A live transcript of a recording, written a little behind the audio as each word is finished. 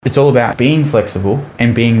It's all about being flexible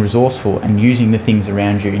and being resourceful and using the things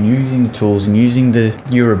around you and using the tools and using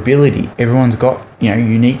your ability. Everyone's got,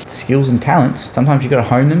 unique skills and talents. Sometimes you've got to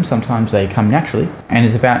hone them, sometimes they come naturally, and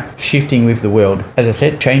it's about shifting with the world. As I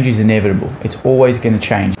said, change is inevitable. It's always going to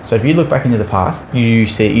change. So if you look back into the past, you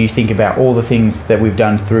think about all the things that we've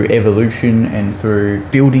done through evolution and through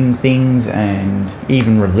building things and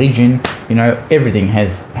even religion, everything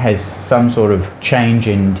has some sort of change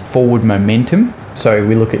and forward momentum. So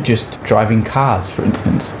we look at just driving cars, for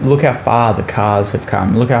instance. Look how far the cars have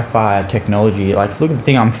come. Look how far technology, look at the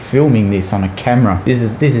thing, I'm filming this on a camera. This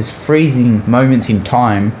is freezing moments in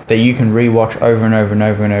time that you can rewatch over and over and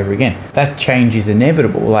over and over again. That change is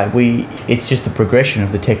inevitable. It's just a progression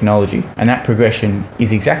of the technology. And that progression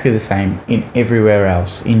is exactly the same in everywhere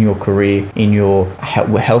else, in your career, in your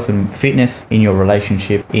health and fitness, in your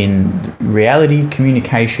relationship, in reality,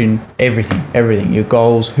 communication, everything. Your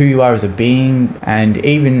goals, who you are as a being, and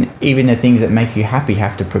even the things that make you happy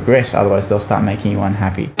have to progress, otherwise they'll start making you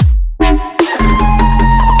unhappy.